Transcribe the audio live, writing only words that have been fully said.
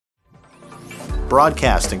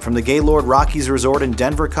Broadcasting from the Gaylord Rockies Resort in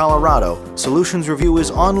Denver, Colorado, Solutions Review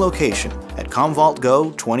is on location at Commvault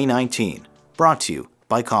GO 2019. Brought to you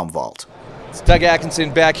by Commvault. It's Doug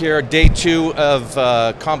Atkinson back here, day 2 of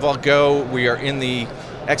Commvault GO. We are in the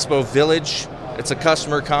Expo Village. It's a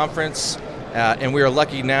customer conference, and we are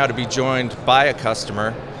lucky now to be joined by a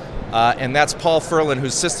customer, and that's Paul Furlan,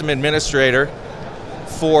 who's system administrator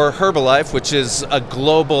for Herbalife, which is a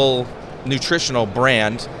global nutritional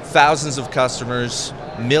brand. Thousands of customers,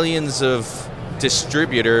 millions of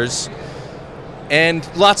distributors, and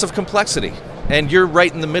lots of complexity. And you're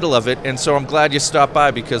right in the middle of it, and so I'm glad you stopped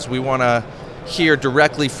by because we want to hear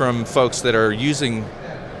directly from folks that are using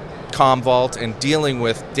Commvault and dealing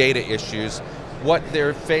with data issues, what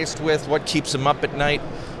they're faced with, what keeps them up at night.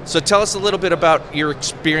 So tell us a little bit about your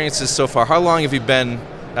experiences so far. How long have you been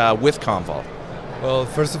with Commvault? Well,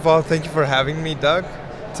 first of all, thank you for having me, Doug.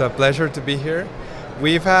 It's a pleasure to be here.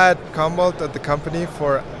 We've had Commvault at the company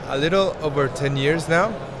for a little over 10 years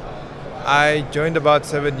now. I joined about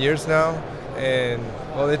 7 years now, and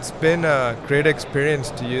well, it's been a great experience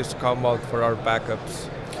to use Commvault for our backups.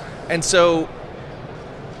 And so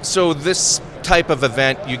this type of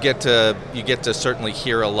event, you get to certainly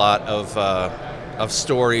hear a lot of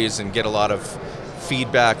stories and get a lot of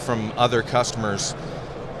feedback from other customers.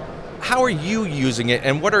 How are you using it,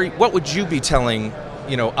 and what would you be telling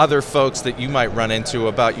other folks that you might run into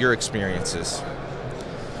about your experiences?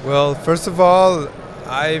 Well, first of all,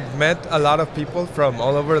 I've met a lot of people from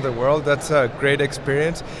all over the world. That's a great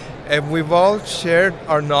experience. And we've all shared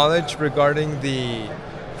our knowledge regarding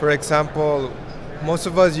for example, most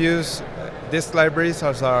of us use disk libraries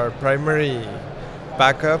as our primary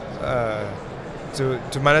backup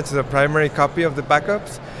to manage the primary copy of the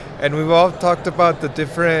backups. And we've all talked about the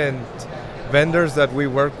different vendors that we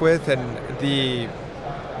work with and the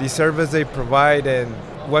service they provide and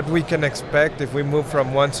what we can expect if we move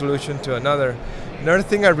from one solution to another. Another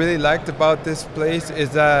thing I really liked about this place is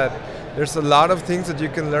that there's a lot of things that you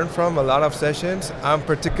can learn from, a lot of sessions. I'm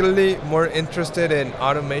particularly more interested in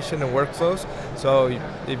automation and workflows. So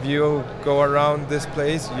if you go around this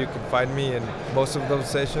place, you can find me in most of those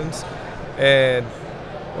sessions. And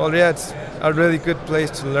well, yeah, it's a really good place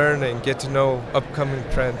to learn and get to know upcoming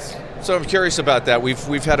trends. So I'm curious about that.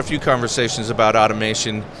 We've had a few conversations about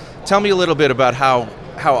automation. Tell me a little bit about how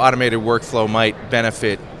automated workflow might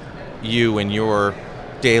benefit you in your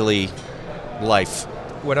daily life.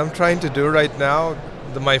 What I'm trying to do right now,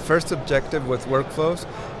 my first objective with workflows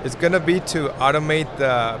is going to be to automate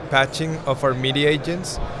the patching of our media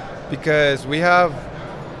agents, because we have,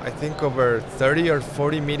 I think, over 30 or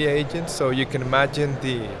 40 media agents, so you can imagine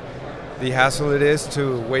the hassle it is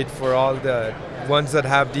to wait for all the ones that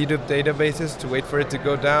have dedupe databases to wait for it to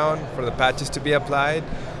go down, for the patches to be applied,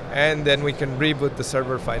 and then we can reboot the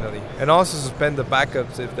server finally, and also suspend the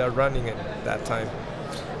backups if they're running at that time.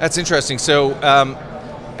 That's interesting. So,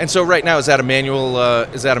 and so right now, is that a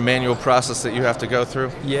manual process that you have to go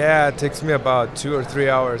through? Yeah, it takes me about 2 or 3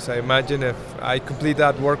 hours. I imagine if I complete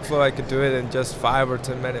that workflow, I could do it in just 5 or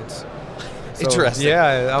 10 minutes. So, interesting.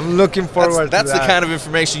 Yeah, I'm looking forward to that. That's the kind of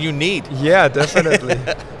information you need. Yeah, definitely.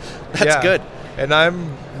 That's good. And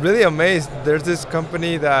I'm really amazed. There's this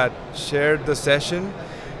company that shared the session,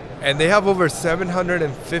 and they have over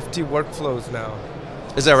 750 workflows now.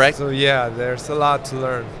 Is that right? So yeah, there's a lot to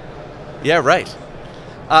learn. Yeah, right.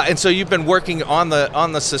 And so you've been working on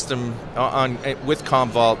the system with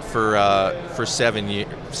Commvault for 7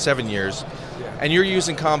 years, yeah. And you're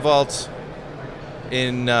using Commvault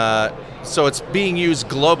in. So it's being used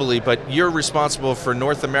globally, but you're responsible for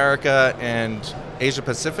North America and Asia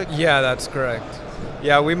Pacific? Yeah, that's correct.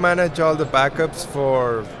 Yeah, we manage all the backups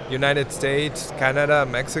for United States, Canada,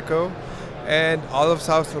 Mexico, and all of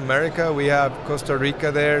South America. We have Costa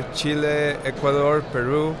Rica there, Chile, Ecuador,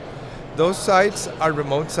 Peru. Those sites are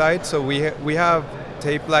remote sites, so we have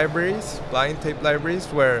tape libraries, blind tape libraries,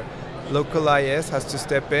 where local IS has to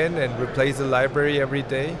step in and replace the library every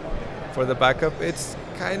day for the backup. It's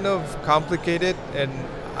kind of complicated, and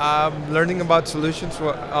I'm learning about solutions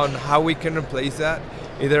on how we can replace that,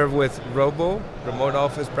 either with remote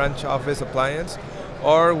office, branch office appliance,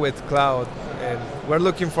 or with cloud. And we're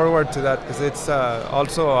looking forward to that because it's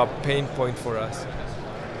also a pain point for us.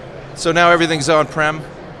 So now everything's on-prem,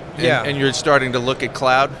 yeah, and you're starting to look at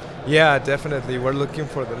cloud? Yeah, definitely. We're looking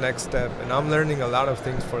for the next step, and I'm learning a lot of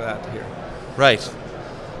things for that here. Right.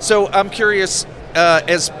 So I'm curious,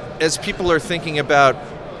 as people are thinking about,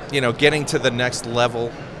 getting to the next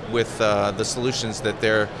level with the solutions that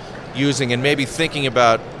they're using, and maybe thinking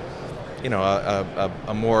about,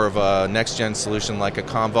 a more of a next-gen solution like a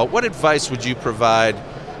Commvault, what advice would you provide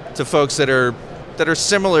to folks that are that are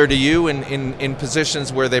similar to you in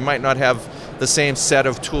positions where they might not have the same set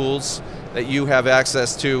of tools that you have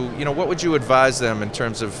access to, what would you advise them in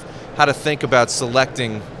terms of how to think about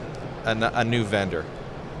selecting a new vendor?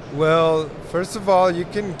 Well, first of all, you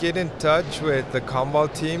can get in touch with the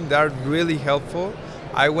Commvault team. They're really helpful.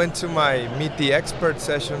 I went to my Meet the Expert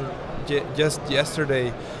session just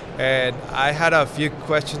yesterday, and I had a few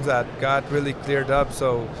questions that got really cleared up.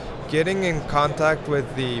 So getting in contact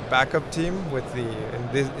with the backup team, with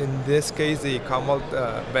in this case the Commvault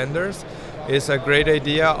vendors, is a great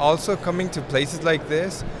idea. Also coming to places like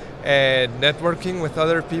this and networking with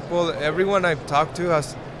other people. Everyone I've talked to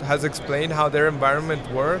has explained how their environment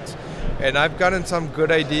works, and I've gotten some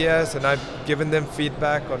good ideas and I've given them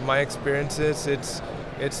feedback on my experiences.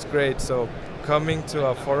 It's great. So coming to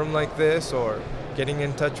a forum like this or getting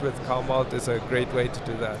in touch with Commvault is a great way to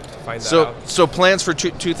do that, to find that out. So plans for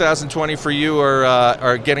 2020 for you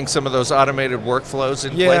are getting some of those automated workpages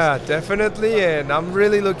in place? Yeah, definitely, and I'm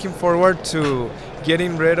really looking forward to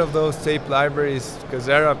getting rid of those tape libraries because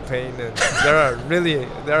they're a pain, and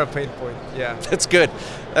they're a pain point. Yeah, that's good.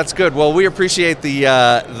 That's good. Well, we appreciate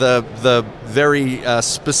the very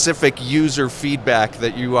specific user feedback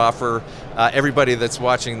that you offer everybody that's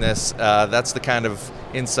watching this. That's the kind of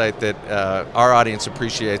insight that our audience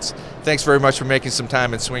appreciates. Thanks very much for making some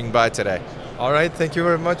time and swinging by today. All right, thank you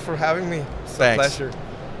very much for having me. It's a pleasure.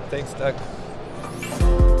 Thanks, Doug.